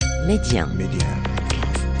Média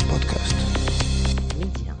بودكاست.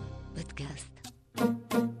 Média Podcast.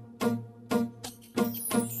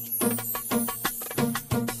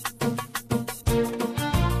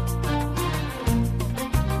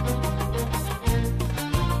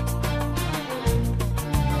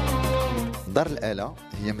 دار الآلة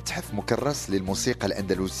هي متحف مكرس للموسيقى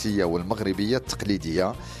الأندلسية والمغربية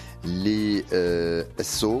التقليدية اللي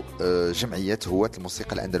أسسوا جمعية هواة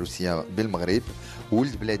الموسيقى الأندلسية بالمغرب.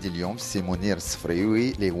 ولد بلادي اليوم سي منير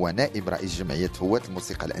السفريوي اللي هو نائب رئيس جمعية هواة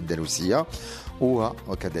الموسيقى الأندلسية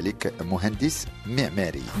وكذلك مهندس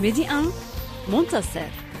معماري. ميدي أن منتصر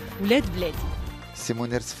ولاد بلادي. سي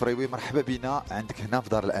منير السفريوي، مرحبا بنا عندك هنا في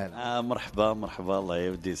دار الآلة. مرحبا الله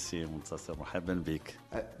يودي سي منتصر، مرحبا بك.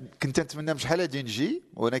 كنت نتمنى بشحال هادي نجي،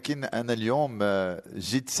 ولكن أنا اليوم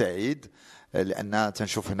جد سعيد لأن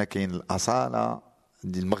تنشوف هنا كاين الأصالة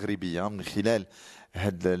المغربية من خلال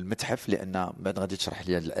هذا المتحف، لأن بعد غادي تشرح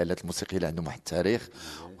لي هذه الآلات الموسيقية اللي عندهم واحد التاريخ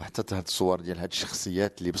وحتى هذه الصور ديال هذه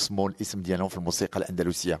الشخصيات اللي بصموا الاسم ديالهم في الموسيقى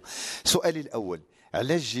الأندلسية. سؤالي الأول،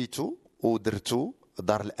 علاش جيتوا ودرتوا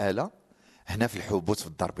دار الآلة هنا في الحوبوت في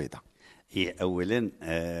الدار البيضاء؟ هي اولا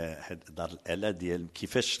دار الآلة ديال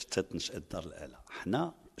كيفاش تنشأت دار الآلة.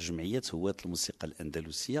 حنا جمعية هواة الموسيقى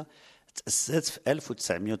الأندلسية تأسست في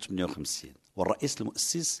 1958، والرئيس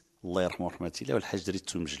المؤسس الله يرحمه ورحمة الله والحاج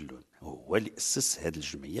دريت مجلون هو اللي أسس هذه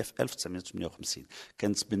الجمعية في 1958.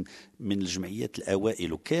 كانت من الجمعيات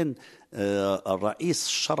الأوائل، وكان الرئيس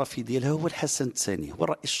الشرفي ديالها هو الحسن الثاني، هو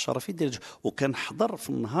الرئيس الشرفي ديالها، وكان حضر في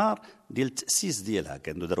النهار ديال التأسيس ديالها.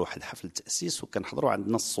 كانوا داروا واحد حفل تأسيس وكان حضروا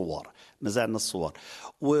عندنا الصور، نزعنا الصور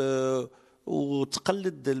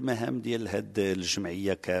وتقلد المهام ديال هذه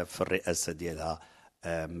الجمعية في الرئاسة ديالها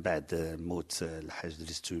من بعد موت الحاج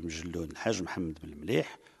دريس مجلون الحاج محمد بن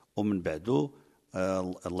المليح، ومن بعده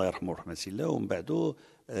الله يرحمه ورحمة الله، ومن بعده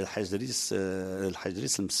الحاج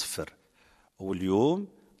دريس المسفر. واليوم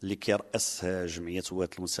اللي كيرأس جمعية هواة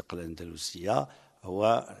الموسيقى الأندلسية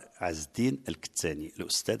هو عز الدين الكتاني،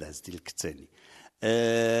 الأستاذ عز الدين الكتاني.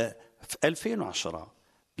 في 2010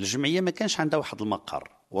 الجمعية ما كانش عندها واحد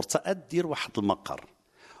المقر، وارتأت دير واحد المقر،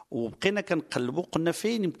 وبقينا كنقلبوا قلنا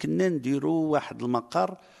فين يمكننا نديروا واحد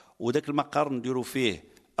المقر، وذاك المقر نديروا فيه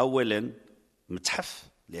اولا متحف،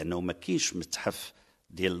 لانه ما كاينش متحف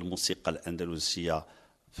ديال الموسيقى الاندلسيه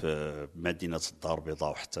في مدينه الدار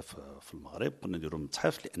البيضاء وحتى في المغرب. قلنا نديروا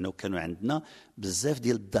متحف لانه كانوا عندنا بزاف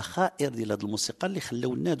ديال الذخائر ديال هذه الموسيقى اللي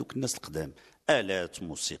خلاو لنا دوك الناس القدام، آلات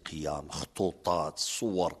موسيقيه، مخطوطات،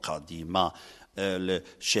 صور قديمه،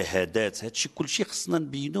 الشهادات، هادشي كل شيء خصنا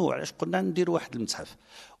نبينوه. علاش قلنا ندير واحد المتحف؟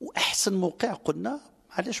 واحسن موقع قلنا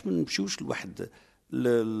علاش ما نمشيوش لواحد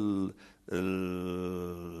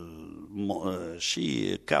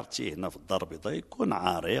شي كارتي هنا في الدار البيضاء يكون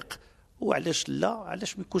عريق. وعلاش لا؟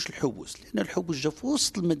 علاش ما يكونش الحبوس؟ لان الحبوس جا في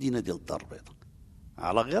وسط المدينه ديال الدار البيضاء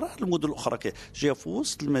على غير المدن الاخرى، جا في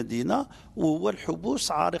وسط المدينه، وهو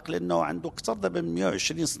الحبوس عريق لانه عنده اكثر دابا من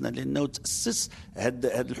 120 سنه، لانه تاسس هاد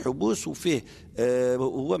الحبوس، وفيه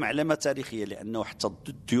هو معلمه تاريخيه، لانه حتى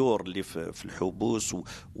الديور اللي في الحبوس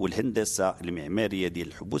والهندسه المعماريه ديال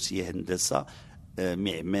الحبوس هي هندسه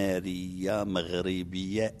معماريه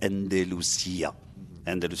مغربيه أندلسية.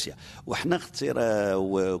 وحنا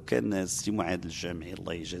وكان السي معاد الجامعي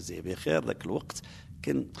الله يجازيه بخير ذاك الوقت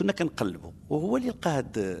كنا كنقلبوا، وهو اللي لقى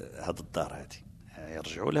هاد الدار هذه،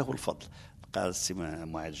 يرجعوا له الفضل. لقى السي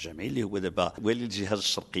معاد الجامعي اللي هو دابا والي الجهه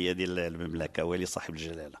الشرقيه ديال المملكه، والي صاحب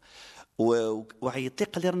الجلاله، وعيط لي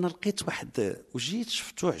قال لي رانا لقيت واحد، وجيت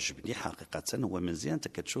شفتو عجبني حقيقه. هو مزيان، انت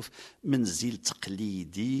كتشوف منزل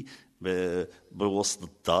تقليدي بوسط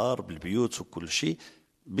الدار بالبيوت وكل شيء.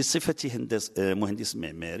 بصفتي مهندس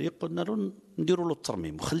معماري قلنا له نديروا له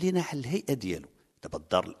الترميم وخلينا على الهيئه ديالو. دابا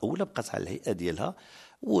الدار الاولى بقات على الهيئه ديالها،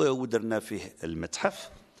 ودرنا فيه المتحف،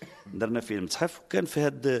 وكان في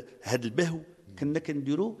هذا البهو كنا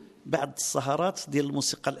كنديروا بعض السهرات ديال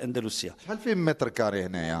الموسيقى الأندلسية. شحال فيه متر كاري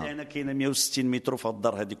هنايا؟ انا كاينه 160 متر في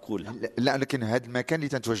الدار هذه كلها. لا، لكن هذا المكان اللي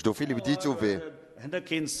تنتواجدوا فيه اللي بديتوا فيه هنا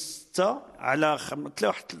كاين 6 على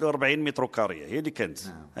 43 متر كاريه، هي اللي كانت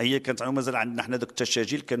هي كانت مازال عندنا حنا دوك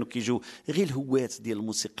التشاجيل كانوا كيجوا غير الهواة ديال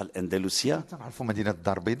الموسيقى الأندلسية. تعرفوا مدينه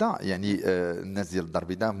الدار البيضاء يعني الناس ديال الدار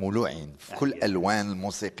البيضاء مولوعين في كل الالوان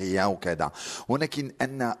الموسيقيه وكذا، ولكن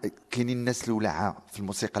ان كاينين الناس الولاعه في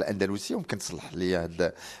الموسيقى الأندلسية. ممكن تصلح لي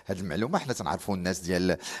هذه المعلومه؟ حنا تنعرفوا الناس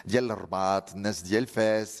ديال الرباط، الناس ديال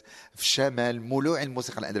فاس في الشمال مولوعين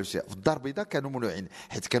الموسيقى الأندلسية. في الدار البيضاء كانوا مولوعين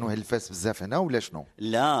حيت كانوا اهل فاس بزاف هنا، ولا شنو؟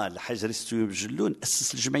 لا، الحاج دريس مجلون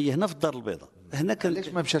اسس الجمعيه هنا في الدار البيضاء. هنا كان علاش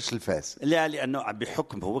ما مشاش لفاس؟ لا، لانه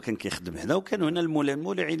بحكم هو كان كيخدم هنا، وكانوا هنا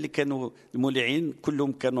المولعين اللي كانوا المولعين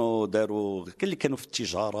كلهم كانوا داروا، كان اللي كانوا في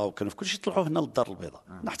التجاره وكانوا في كل شيء طلعوا هنا للدار البيضاء.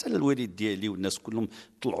 حتى الوالد ديالي والناس كلهم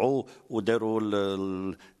طلعوا وداروا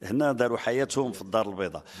هنا داروا حياتهم في الدار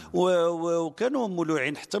البيضاء. وكانوا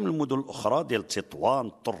مولوعين حتى من المدن الاخرى ديال تطوان،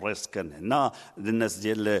 طريس كان هنا، الناس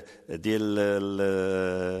ديال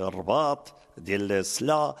الرباط، ديال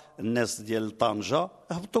السلا، الناس ديال طنجة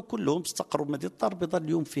هبطوا كلهم استقروا مدينة الدار البيضاء.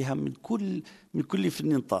 اليوم فيها من كل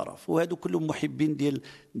فن طرف، وهذو كلهم محبين ديال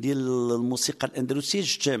الموسيقى الأندلسية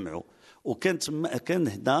اجتمعوا. كان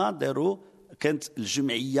هنا داروا، كانت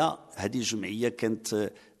الجمعية، هذه الجمعية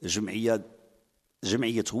كانت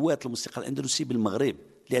جمعية هواة الموسيقى الأندلسية بالمغرب،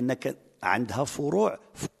 لأن كان عندها فروع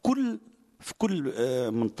في كل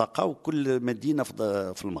منطقة وكل مدينة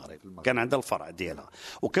في المغرب كان عندها الفرع ديالها.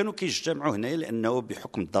 وكانوا كيجتمعوا هنا لأنه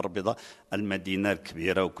بحكم الدار البيضاء المدينة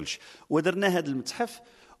الكبيرة وكل شيء. ودرنا هذا المتحف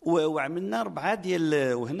وعملنا 4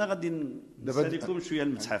 ديال، وهنا غادي نساليكم شويه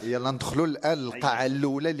المتحف. يلا ندخلوا الان القاعه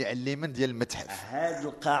الاولى اللي على اليمين ديال المتحف. هذه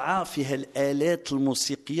القاعه فيها الالات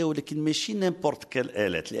الموسيقيه، ولكن ماشي نيمبورت كال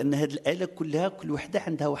الالات، لان هذه الاله كلها كل وحده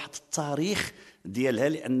عندها واحد التاريخ ديالها،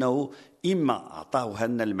 لانه اما عطاوها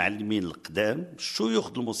لنا المعلمين القدام،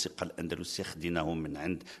 الشيوخ الموسيقى الاندلسيه خديناهم من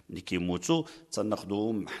عند ملي كيموتوا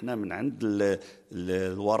تناخذوهم حنا من عند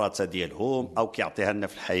الورثه ديالهم، او كيعطيها لنا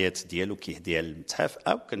في الحياه ديالو كيهديها للمتحف،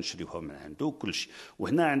 او كنشريوها من عنده وكل شيء.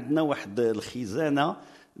 وهنا عندنا واحد الخزانه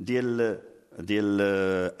ديال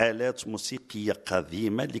آلات موسيقية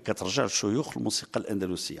قديمة اللي كترجع لشيوخ الموسيقى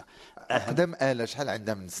الأندلسية. أقدم آلة شحال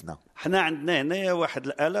عندها من سنة؟ حنا عندنا هنايا واحد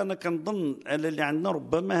الآلة، أنا كنظن الآلة اللي عندنا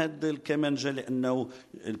ربما هاد الكمانجة، لأنه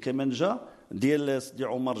الكمانجة ديال سيدي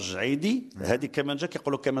عمر الجعيدي، هذه كمانجة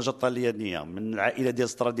كيقولوا كمانجة طليانية من العائلة ديال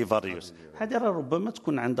ستراديفاريوس. هذه راه ربما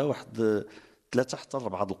تكون عندها واحد 3 حتى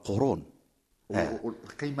 4 القرون.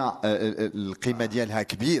 القيمه ديالها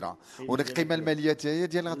كبيره، والقيمه الماليه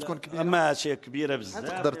ديالها تكون كبيره، ماشي كبيره بزاف.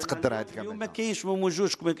 تقدر تقدر هذيك اليوم ما كاينش، ما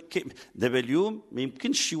موجودش دابا. اليوم ما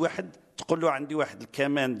يمكنش شي واحد تقول له عندي واحد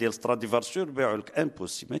الكمان ديال ستراديفارسيو بيعوا لك،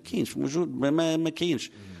 امبوسي، ما كاينش موجود، ما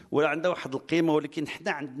كاينش، ولا عندها واحد القيمه. ولكن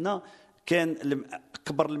حنا عندنا كان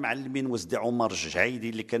اكبر المعلمين وسيدي عمر الجعيدي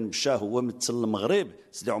اللي كان مشى هو مثل المغرب.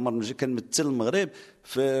 سيدي عمر الجعيدي كان مثل المغرب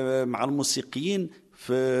مع الموسيقيين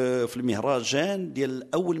في المهرجان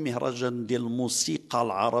ديال اول مهرجان ديال الموسيقى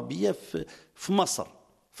العربيه في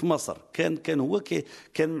مصر. كان هو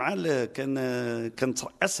كان مع كان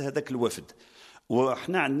ترأس هذاك الوفد.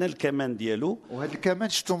 وحنا عندنا الكمان ديالو، وهذا الكمان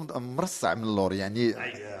شفتو مرصع من اللور، يعني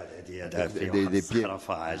هذا فيه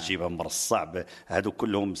الزخرفه عجيبه مرصع. هادو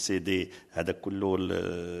كلهم سيدي، هذا كله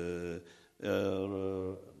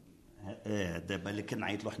دابا اللي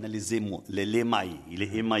كنعيط له حنا لي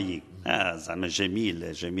ماي زعما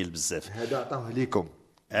جميل بزاف. هذا عطاوه ليكم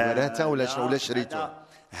ورثه ولا شريتوه؟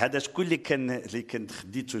 هذا شكون اللي كان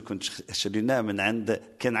خديته، كنت شريناه من عند،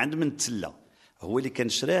 كان عند من تله، هو اللي كان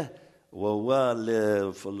شراه، وهو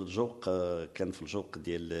في الجوق، كان في الجوق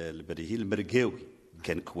ديال البريهي المرقاوي،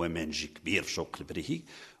 كان كوامانجي كبير في جوق البريهي،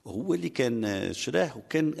 هو اللي كان شراه.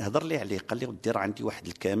 وكان هضر لي عليه، قال لي ودي راه عندي واحد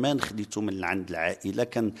الكمان خديته من عند العائله،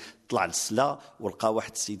 كان طلع للسلا ولقى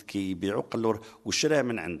واحد السيد كيبيعو، قال له وشراه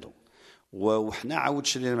من عنده. وحنا عاود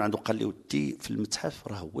شرينا من عنده، قال لي ودي في المتحف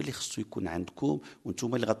راه هو اللي خصو يكون عندكم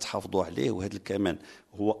وانتم اللي غتحافظوا عليه. وهذا الكمان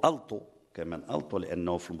هو الطو، كمان الطو،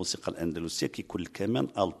 لانه في الموسيقى الاندلسيه كيكون الكمان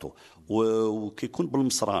الطو وكيكون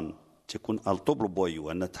بالمصران، تيكون الطو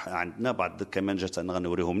بالبويو. انا عندنا بعض الكمانجات انا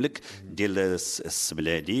غنوريهم لك ديال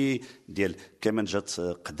السبلالي، ديال كمانجات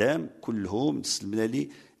قدام كلهم السبلالي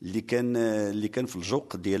اللي كان في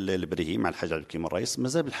الجوق ديال البريهي مع الحاج عبد الكريم الرئيس،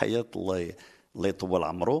 مازال بالحياه، الله يطول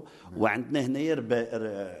عمره. وعندنا هنايا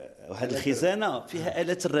هذه الخزانه فيها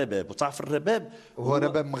آلات الرباب. وتعرف الرباب هو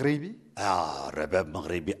رباب مغربي؟ رباب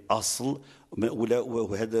مغربي اصل.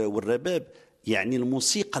 وهذا والرباب يعني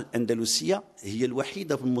الموسيقى الأندلسية هي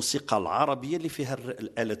الوحيدة في الموسيقى العربية اللي فيها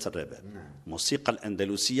الآلة الرباب. الموسيقى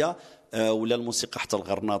الأندلسية ولا الموسيقى حتى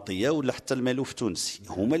الغرناطية ولا حتى المالوف التونسي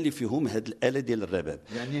هما اللي فيهم هذه الآلة ديال الرباب.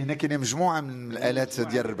 يعني هنا كاينه مجموعة من الآلات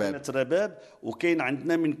ديال الرباب. وكاين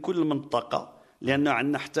عندنا من كل منطقة، لأن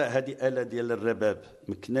عندنا حتى هذه آلة ديال الرباب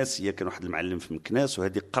مكناسية، كان واحد المعلم في مكناس،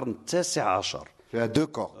 وهذه القرن التاسع عشر، فيها دو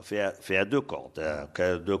كورد، فيها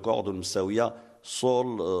دو كورد المساوية،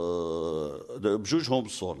 صول بجوجهم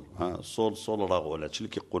صول، صول راغول، هادشي اللي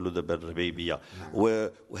كيقولوا دابا الربيبيه.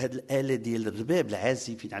 وهاد الاله ديال الرباب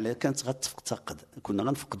العازفين عليها كانت غتفتقد، كنا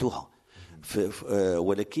غنفقدوها،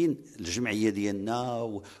 ولكن الجمعيه ديالنا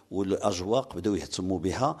والاجواق بداو يهتموا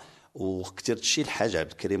بها. وكثرت شي الحاج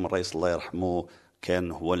عبد الكريم الرئيس الله يرحمه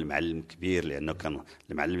كان هو المعلم كبير، لانه كان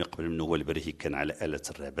المعلم قبل منه هو البريهي كان على آلة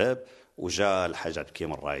الرباب، وجاء الحاج عبد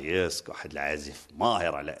الكريم الرايس واحد العازف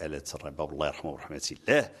ماهر على آلة الرباب الله يرحمه ورحمة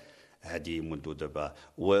الله. هذه منذ دابا،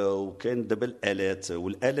 وكان دابا الآلات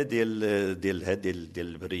والآلة ديال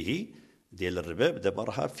البريهي ديال الرباب دابا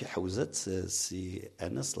راها في حوزة سي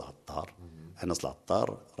أنس العطار. أنس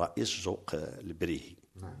العطار رئيس جوق البريهي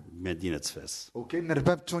مدينة فاس. وكاين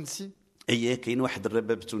الرباب التونسي، كاين واحد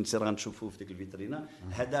الرباب التونسي راه غنشوفوه في ديك الفيترينا.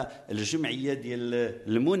 هذا الجمعيه ديال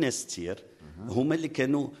المنستير هما اللي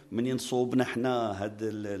كانوا منين صوبنا حنا هذا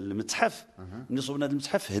المتحف، منين صوبنا هذا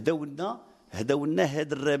المتحف هداو لنا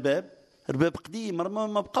هذا الرباب قديم،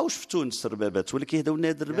 ما بقاوش في تونس الربابات، ولكن هداو لنا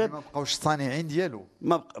هذا الرباب يعني ما بقاوش الصانعين ديالو،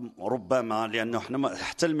 ما بقى ربما، لانه حنا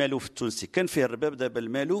حتى المالوف التونسي كان فيه الرباب. دابا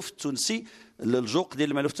المالوف التونسي الجوق ديال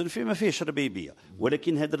المالوف التونسي ما فيهش ربيبيه،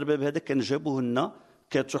 ولكن هذا الرباب هذا كان جابوه لنا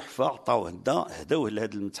كتحفه، عطاوه هداوه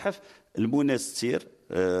لهذا المتحف المنستير،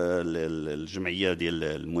 الجمعيه ديال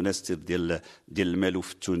المنستير ديال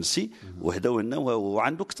المالوف التونسي، وهداوه لنا،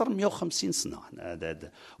 وعنده اكثر من 150 سنه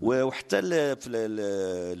هذا. وحتى في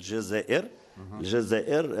الجزائر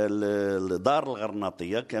دار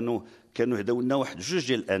الغرناطيه كانوا هداو لنا واحد جوج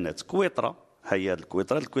ديال الانات كويطره. هي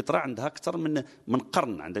الكويطره عندها اكثر من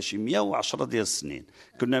قرن، عندها شي 110 ديال السنين.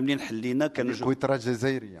 كنا منين حلينا كانوا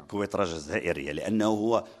كويطره جزائريه لانه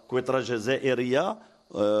هو كويطره جزائريه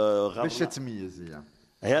باش تميز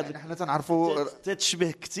يعني حنا تنعرفوا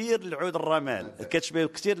تتشبه كثير لعود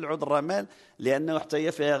الرمال، لانه حتى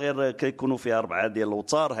هي فيها غير كيكونوا فيها 4 ديال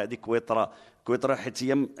الاوتار. هذه كويطره حيت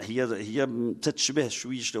هي تتشبه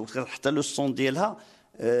شويه، حتى لو سون ديالها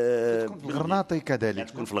تكون في الغرناطي كذلك،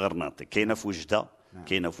 تكون في الغرناطي. كاينه في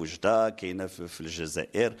وجده، كاينه في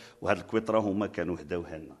الجزائر، وهاد الكويطره هما كانوا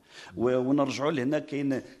هداوها لنا. ونرجعوا لهنا،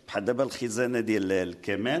 كاين بحال دابا الخزانه ديال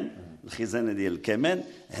الكمان.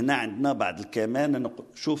 هنا عندنا بعض الكمان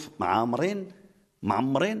شوف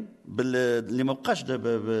معمرين اللي ما بقاش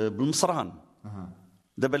دابا بالمصران.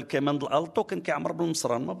 دابا الكمان ديال الالطو كان كيعمر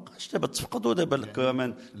بالمصران، ما بقاش دابا تفقدوا. دابا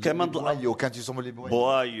الكمان بوايو كانت يسموا لي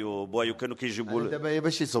بوايو كانوا كيجيبوا دابا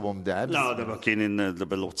باش يصوبوا مدعب. لا دابا كاينين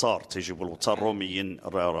دابا الوتار، تيجيبوا الوتار روميين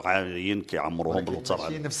عاليين كيعمروهم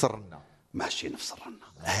بالوتار. ماشي نفس الرنه.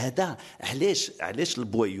 هذا علاش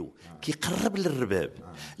البوايو كيقرب للرباب،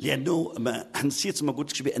 لانه نسيت ما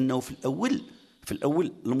قلتش بانه في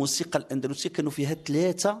الاول الموسيقى الاندلسيه كانوا فيها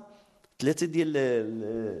ثلاثه ديال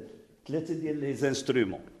لي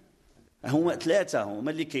انسترومون. هما ثلاثه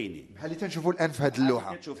هما اللي كاينين بحال اللي تنشوفوا الان في هذه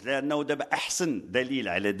اللوحه. كتشوف لانه دابا احسن دليل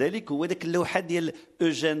على ذلك هو ذاك اللوحه ديال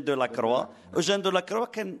اوجين دو لاكروا.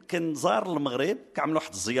 كان زار المغرب، كعمل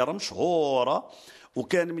واحد الزياره مشهوره،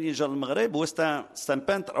 وكان منين جا المغرب هو ستان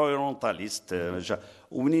بانتر اورينتاليست.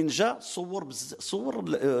 ومنين جا صور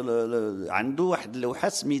عنده واحد اللوحه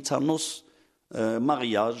سميتها نص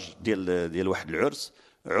مارياج ديال واحد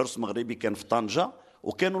عرس مغربي كان في طنجه،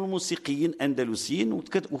 وكانوا الموسيقيين اندلسيين،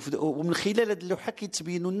 ومن خلال هذه اللوحه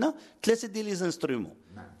كيتبينوا لنا 3 ديال لي انسترومون.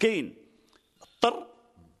 كاين الطر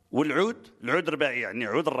والعود، العود رباعي يعني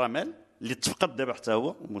عود الرمال اللي تفقد دابا حتى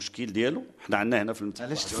هو المشكل ديالو. حنا عندنا هنا في المتحف.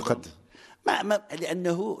 علاش تفقد؟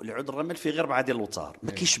 لانه العود الرمال فيه غير 4 ديال الاوتار،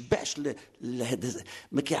 ما كيشبعش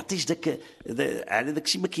ما كيعطيش داك على داك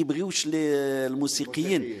الشيء، ما كيبغيوش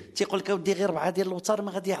الموسيقيين. تيقول لك اودي غير 4 ديال الاوتار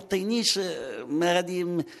ما غادي يعطينيش، ما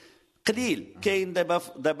غادي قليل. كاين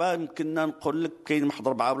دابا يمكننا نقول لك كاين واحد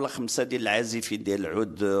 4 ولا 5 ديال العازفين ديال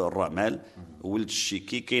العود الرمال. ولد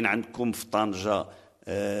الشيكي كاين عندكم في طنجه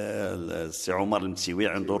السي عمر المتيوي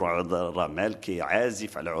عنده عود الرمال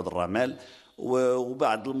كيعازف على عود الرمال،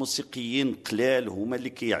 وبعض الموسيقيين قلال هما اللي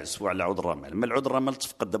كيعزفوا على عود الرمال. ما العود الرمال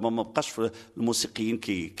تفقد دابا، ما بقاش في الموسيقيين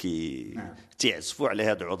تيعزفوا على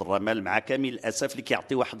هذا العود الرمال، مع كامل الاسف اللي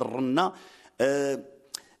كيعطي واحد الرنه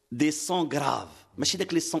دي سون غراف، ماشي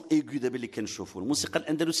داك لي سون ايغو دابا اللي كنشوفوا. الموسيقى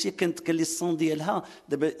الاندلسيه كان لي سون ديالها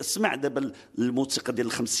دابا اسمع دابا الموسيقى ديال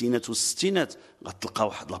الخمسينات والستينات غتلقى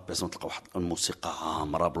واحد لابيسون، تلقى واحد الموسيقى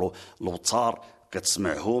عامره بالوتار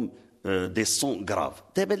كتسمعهم دي سون غراف.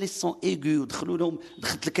 دابا لي سون ايغو دخلوا لهم،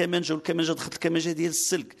 دخلت الكمانجه دخلت الكمانجه ديال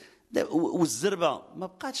السلك والزربه، ما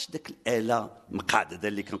بقاتش داك الاله مقعده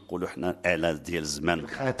اللي كنقولوا حنا الاله ديال الزمان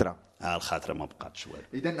الخاطره ما بقاتش والو.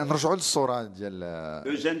 اذا نرجعوا للصوره ديال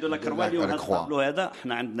اوجين دو لاكروا. هذا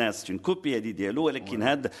حنا عندنا ستون كوبي هذه ديالو، ولكن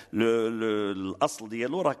هذا الاصل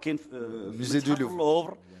ديالو راه كاين في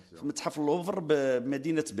متحف اللوفر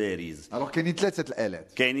بمدينه باريس.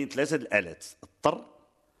 كاينين 3 الالات، الطر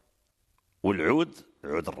والعود،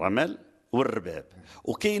 عود الرمل والرباب.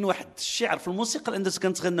 وكاين واحد الشعر في الموسيقى الاندلسيه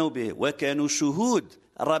كنتغناو به: وكانوا شهود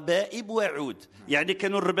ربائب وعود. يعني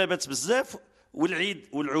كانوا الربابات بزاف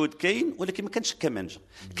والعود كاين، ولكن ما كانش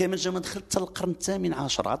الكمانجه ما دخلت حتى القرن الثامن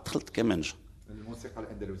عشر، عاد دخلت الكمانجه، الموسيقى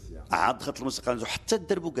الاندلسيه عاد دخلت الموسيقى، حتى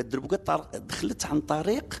الدربوكه دخلت عن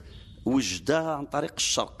طريق وجده، عن طريق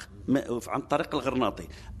الشرق، عن طريق الغرناطي.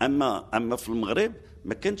 اما في المغرب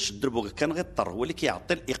ما كانش الدربوكه، كان غير الطر هو اللي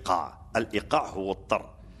كيعطي الايقاع هو الطر.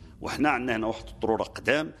 وحنا عندنا هنا واحد الطروره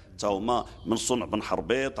قدام تا هما من صنع بن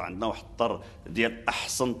حربيط. عندنا واحد الطر ديال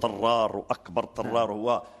احسن طرار واكبر طرار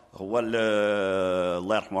هو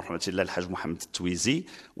الله يرحمه ورحمه الله الحاج محمد التويزي.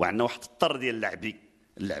 وعندنا واحد الطر ديال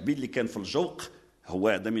اللعبي اللي كان في الجوق، هو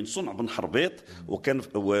هذا من صنع بن حربيط، وكان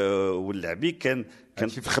واللعبي كان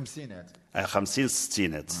في الخمسينات 50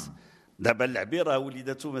 الستينات. دابا اللعبي راه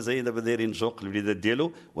وليداتو مازال دابا دايرين جوق الوليدات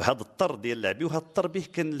ديالو. وهذا الطر ديال اللعبي، وهذا الطر به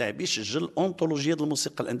كان اللعبي سجل اونطولوجيا ديال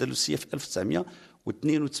الموسيقى الاندلسيه في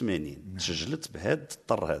 1982 سجلت بهذا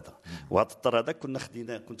الطر هذا. وهذا الطر هذا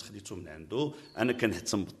كنت خديته من عنده. انا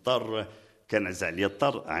كنهتم بالطر، كان عز عليا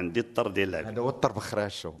الطر، عندي الطر ديال اللعبي. هذا هو الطر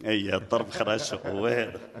بخراشو. اي الطر بخراشو هو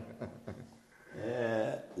هذا.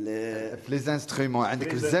 في لي زانسترومون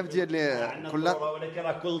عندك بزاف ديال كل، ولكن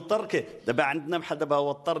راه كل طر دابا عندنا بحال دابا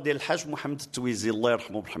هو الطر ديال الحاج محمد التويزي الله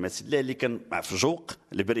يرحمه برحمه الله، اللي كان في جوق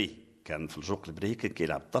البري، كان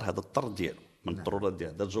كيلعب الطر. هذا الطر ديالو من الطرورات ديال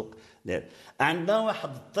هذا الجوق. عندنا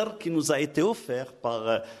واحد الطر كي نوز ايتي اوفير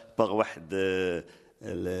باغ واحد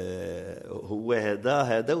هو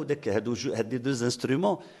هذا وداك هادو دو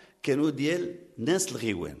انسترومون كانوا ديال ناس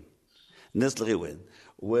الغيوان.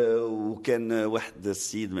 وكان واحد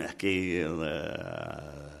السيد ما يحكي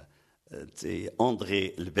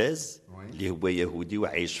اندري الباز اللي هو يهودي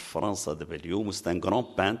وعايش في فرنسا دابا اليوم، و ان غران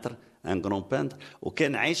بانتر،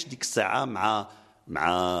 وكان عايش ديك الساعه مع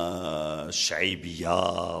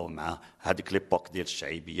الشعيبيه ومع هذيك ليبوك ديال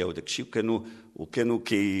الشعيبيه وداك الشيء، وكانوا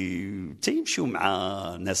تيمشيو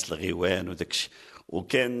مع ناس الغيوان وداك الشيء،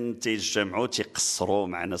 وكان تيجمعوا تيقصروا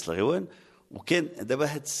مع ناس الغيوان. وكان دابا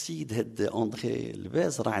هذا السيد اندري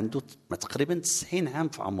الباز راه عنده تقريبا 90 عام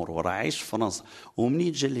في عمره، وراه عايش في فرنسا.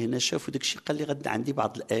 ومنين جا لهنا شاف داك الشيء قال لي غدا عندي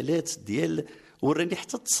بعض الالات ديال، وراني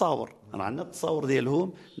حتى التصاور، راه عندنا التصاور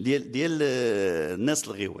ديالهم ديال الناس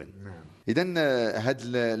الغيوان. اذا هاد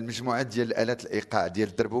المجموعات ديال الالات الايقاع ديال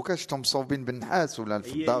الدربوكه شفتهم مصوبين بالنحاس ولا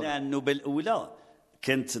الفضه؟ هي النوبه الاولى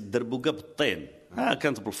كانت الدربوكه بالطين،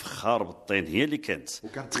 كانت بالفخار بالطين، هي اللي كانت،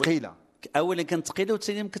 وكانت ثقيله. اولا كانت ثقيله،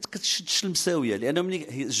 وثانيا ما كتشدش المساويه، لان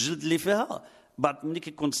ملي الجلد اللي فيها بعد ملي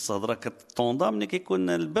كيكون الصهدره كطوندا، ملي كيكون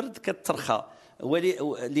البرد كترخى.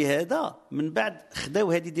 ولهذا من بعد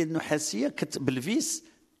خداو هذه ديال النحاسيه بالفيس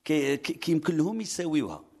كيمكن لهم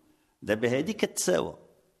يساويوها. دابا هذه كتساوى،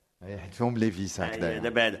 حيت فيهم لي فيس هكذا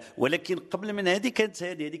دابا. ولكن قبل من هذه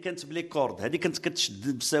كانت بلي كورد، هذه كانت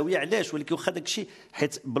كتشد مساويه. علاش؟ ولكن واخا داك الشيء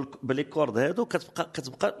حيت بلي كورد هادو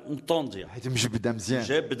كتبقى مطونديه، حيت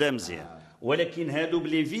مجبده مزيان. ولكن هادو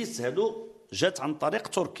بلي فيس هادو جات عن طريق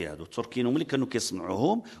تركيا. هادو التركيين هما اللي كانوا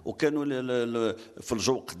كيصنعوهم، وكانوا في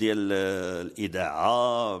الجوق ديال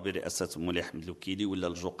الاذاعه برئاسه مولاي احمد الوكيلي، ولا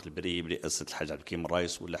الجوق البري برئاسه الحاج عبد الحكيم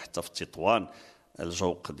الرايس، ولا حتى في تطوان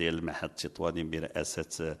الجوق ديال المعهد التطواني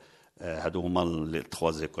برئاسه هادو هما لي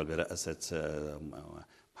تخوا زيكول برئاسه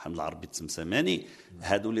محمد العربي التمسماني.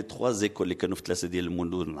 هادو لي تخوا زيكول اللي كانوا في ثلاثه ديال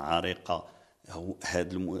المدن العريقه.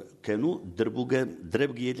 كانوا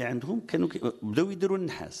الدرابكيه اللي عندهم كانوا بداو يديروا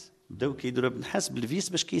النحاس، بداو كيديروها بالنحاس بالفيس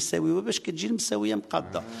باش كيساويوها، باش كتجي المساويه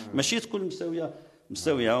مقاده، ماشي تكون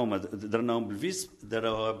مساويه. هما درناهم بالفيس،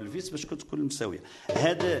 داروها بالفيس باش تكون مساويه.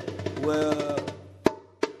 هذا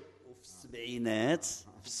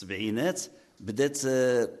في السبعينات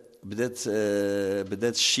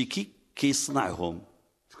بدات الشيكي كيصنعهم.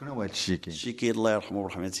 شكون هو هذا الشيكي؟ الشيكي الله يرحمه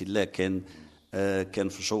برحمه الله كان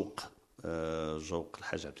في جوق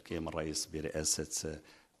الحاج عبد الحكيم الرئيس برئاسه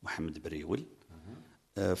محمد بريول.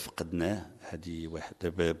 فقدناه هذه واحد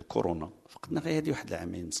بكورونا، فقدنا غير هذه واحد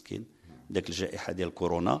العامين مسكين، ذاك الجائحه ديال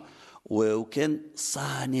كورونا. وكان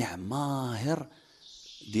صانع ماهر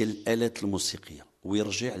ديال الالات الموسيقيه،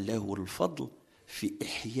 ويرجع له الفضل في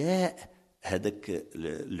احياء هذاك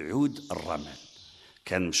العود الرمل.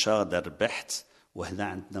 كان مشى دار بحث، وهنا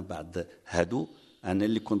عندنا بعض هادو انا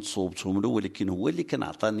اللي كنت صوبتهم له، ولكن هو اللي كان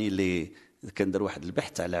عطاني كان دار واحد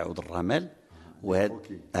البحث على عود الرمل،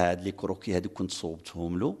 وهاد لي كروكي هادو كنت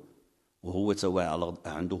صوبتهم له، وهو توا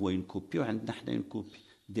عنده هو اون كوبي وعندنا حنا اون كوبي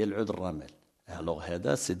ديال عود الرمل. الوغ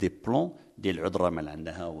هذا سي دي بلون ديال عود الرمل.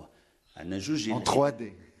 عندنا هو عندنا جوج اون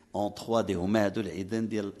 3 دي هما هادو العيدان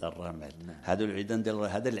ديال الرمل. هادو العيدان ديال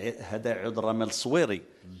هذا عود الرمل صويري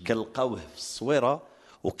كنلقاوه في الصويره،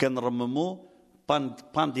 وكنرممو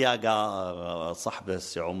باندياغا صاحب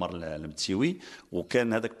السي عمر المتيوي.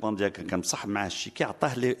 وكان هذاك باندياغا كان صاحب معاه الشيكي،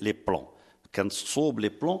 عطاه لي بلون كانت تصوب لي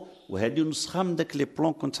بلون، وهذه نسخه من داك لي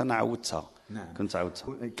بلون كنت انا عاودتها. نعم. كنت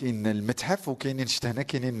عاودتها. كاين المتحف وكاينين شفت هنا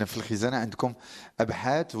كاينين في الخزانه عندكم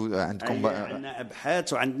ابحاث وعندكم عندنا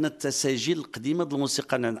ابحاث وعندنا التساجيل القديمه ديال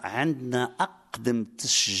الموسيقى. عندنا اقدم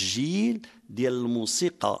تسجيل ديال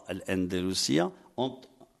الموسيقى الاندلسيه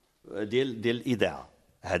ديال الاذاعه،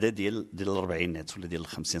 هذا ديال الاربعينات ولا ديال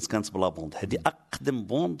الخمسينات، كانت بلا بوند. هذه اقدم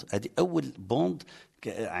بوند، هذه اول بوند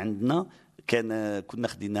عندنا. كنا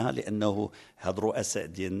خديناها لانه هاد الرؤساء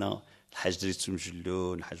ديالنا الحاج دريس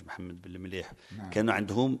مجلون، الحاج محمد بن المليح، كانوا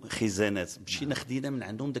عندهم خزانات، مشينا خدينا من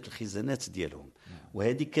عندهم داك الخزانات ديالهم.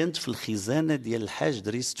 وهذه كانت في الخزانه ديال الحاج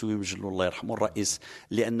دريس توي مجلون الله يرحمه الرئيس،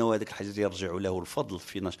 لانه هذاك الحاج يرجع له الفضل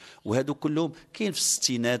في نشر. وهذو كلهم كاين في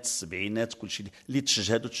الستينات السبعينات، كل شيء اللي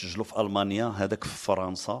تسجلوا في المانيا، هذاك في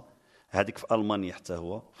فرنسا، هذيك في المانيا، حتى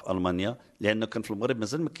هو في المانيا، لانه كان في المغرب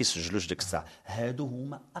مازال ما كيسجلوش ديك الساعه. هادو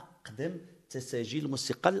هما اقدم تساجيل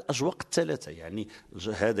الموسيقى الاجواق الثلاثه، يعني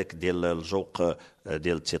هذاك ديال الجوق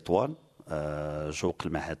ديال تطوان، جوق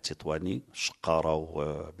المعهد التطواني الشقاره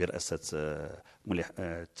وبرئاسه مليح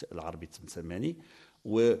العربي التمثماني.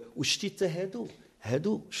 وشتي حتى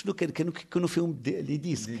هادو شنو كانوا كيكونوا فيهم لي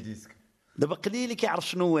ديسك. دابا قليل اللي كيعرف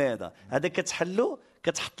شنو هو هذا كتحلو،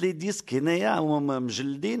 كتحط لي ديسك هنايا هما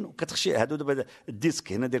مجلدين، وكتخشي هادو دابا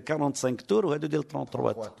الديسك هنا ديال 45 تور، وهادو ديال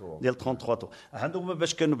 33 تور. هادو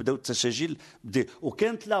باش كانوا بداو التساجيل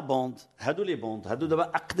وكانت لا بوند. هادو لي بوند هادو دابا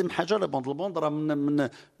اقدم حاجه لا بوند. البوند راه من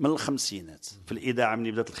الخمسينات في الاذاعه،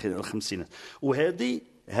 من بدات الخمسينات.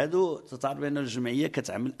 هادو تعرف بان الجمعيه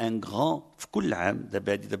كتعمل ان غران في كل عام.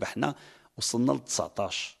 دابا حنا وصلنا ل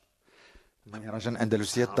 19 مهرجان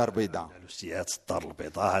اندلسيه الدار البيضاء. اندلسيه الدار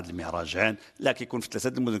البيضاء. هذا المهرجان لا كيكون في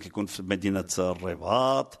ثلاثه المدن، كيكون في مدينه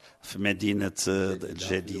الرباط، في مدينه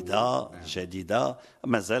الجديده،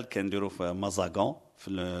 مازال كنديروا في مازاغون، في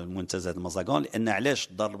المنتزه مازاغون. لان علاش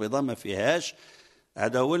الدار البيضاء ما فيهاش؟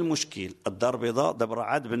 هذا هو المشكل. الدار البيضاء دابا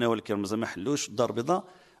عاد بناو، ولكن مازال ما حلوش. الدار البيضاء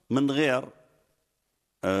من غير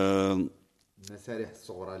المسارح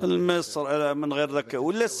الصغرى من غير ذاك،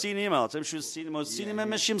 ولا السينما. تمشيو للسينما، والسينما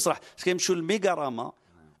ماشي مسرح، كيمشيو للميغاراما،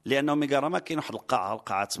 لانه ميغاراما كاين واحد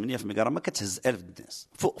القاعه 8 في ميغاراما كتهز 1000 الناس،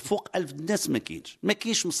 فوق 1000 الناس ما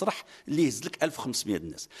كاينش مسرح اللي يهز لك 1500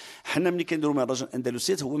 الناس. حنا ملي كنديروا مهرجان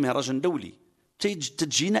اندلسيات هو مهرجان دولي،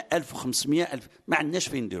 تجينا 1500 1000، ما عندناش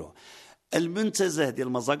فين نديروها. المنتزه ديال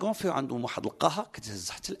مازاغون فيه عندهم واحد القاعه كتهز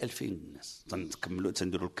حتى 2000 الناس، تنكملوا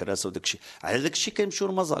تنديروا الكراسه وداك الشيء. على داك الشيء كيمشيو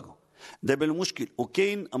لمازاغون. دابا المشكل،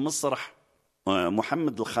 وكاين مسرح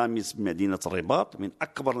محمد الخامس بمدينه الرباط، من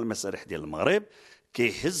اكبر المسارح ديال المغرب،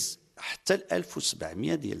 كيهز حتى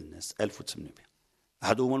 1700 ديال الناس، 1800.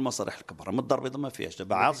 هادو هما المسارح الكبرى. من الدار البيضاء ما فيهاش.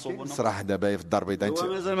 دابا عاد صوبنا صراحه دابا في الدار البيضاء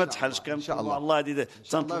هو مازال ما تحلش. كان ان شاء الله هذه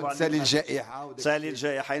تسالي الجائحه سالي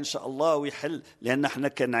الجائحه ان شاء الله ويحل، لان حنا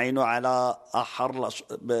كنعينوا على احر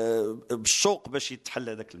بالشوق باش يتحل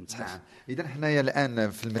هذاك المتحف. نعم. اذا حنايا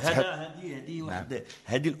الان في المتحف. هذه واحد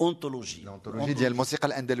هذه الأونتولوجي ديال الموسيقى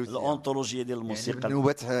الاندلسيه. الأونتولوجي ديال الموسيقى، يعني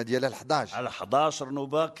النوبات ديالها 11 على 11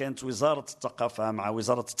 نوبه. كانت وزاره الثقافه مع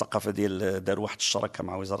وزاره الثقافه دار واحد الشراكه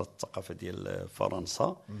مع وزاره الثقافه ديال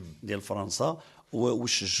فرنسا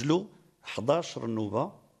وسجلوا 11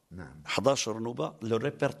 نوبه. نعم. 11 نوبه لو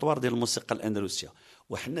ريبرتوار ديال الموسيقى الاندلسيه.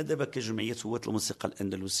 وحنا دابا كجمعيه هواه الموسيقى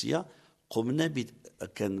الاندلسيه قمنا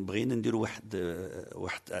كان بغينا نديروا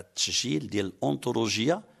واحد التسجيل ديال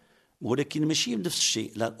الأونتولوجيا، ولكن ماشي نفس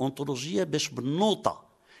الشيء. لا، الأونتولوجيا باش بالنوطه،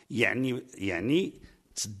 يعني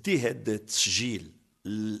تدي هذا التسجيل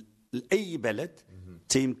لاي بلد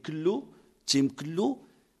تيمكن له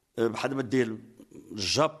بحال ما دير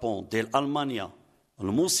الجابون ديال المانيا.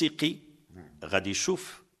 الموسيقي غادي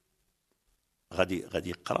يشوف، غادي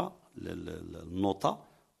يقرا النوطه،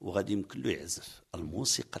 وغادي يمكن له يعزف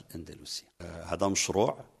الموسيقى الاندلسيه. هذا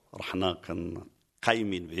مشروع رحنا كان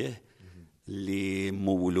قايمين به، اللي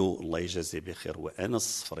مولو الله يجازيه بخير هو أنس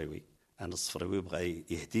السفريوي. بغى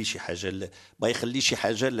يهدي شي حاجه، بغى يخلي شي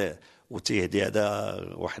حاجه وتيهدي. هذا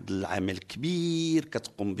واحد العمل كبير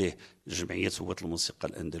كتقوم به جمعيه هواه الموسيقى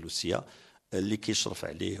الاندلسيه، اللي كيشرف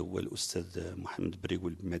عليه هو الاستاذ محمد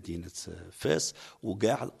بريول بمدينه فاس.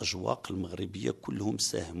 وكاع الاجواق المغربيه كلهم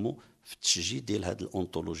ساهموا في التسجيل ديال هذه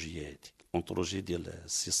الأونتولوجيا، هذه الأونتولوجيا ديال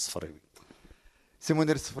السي السفريوي. سي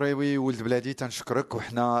منير السفريوي ولد بلادي، تنشكرك.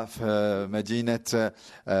 وحنا في مدينة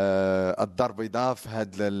الدار البيضاء في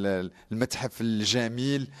هذا المتحف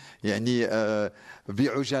الجميل، يعني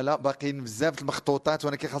بعجالة باقيين بزاف المخطوطات،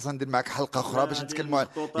 ولكن خاصنا ندير معك حلقة أخرى باش نتكلموا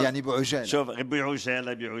يعني بعجالة. شوف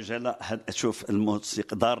بعجالة شوف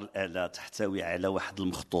الموسيقى دار الآلات تحتوي على واحد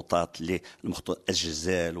المخطوطات اللي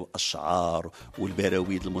الأجزال والأشعار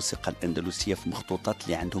والبراويد الموسيقى الأندلسية، في مخطوطات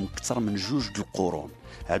اللي عندهم أكثر من 2 القرون.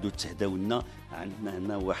 هادو تهداولنا عندنا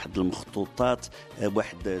هنا واحد المخطوطات،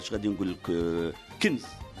 واحد اش غادي نقول لك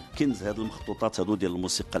كنز هذه المخطوطات هذو ديال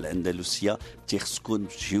الموسيقى الاندلسيه. تيخصكم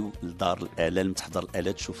تجيو لدار الآلة، لمتحضر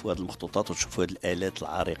الآلات، تشوفوا هذه المخطوطات وتشوفوا هذه الآلات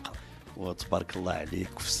العريقه. وتبارك الله عليك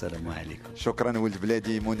والسلام عليكم. شكرا ولد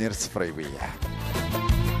بلادي منير السفريوي.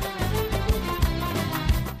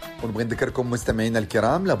 ونبغي نذكركم مستمعينا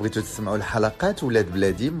الكرام، لا بغيتوا تسمعوا الحلقات ولاد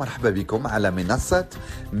بلادي، مرحبا بكم على منصة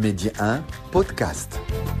ميديا بودكاست.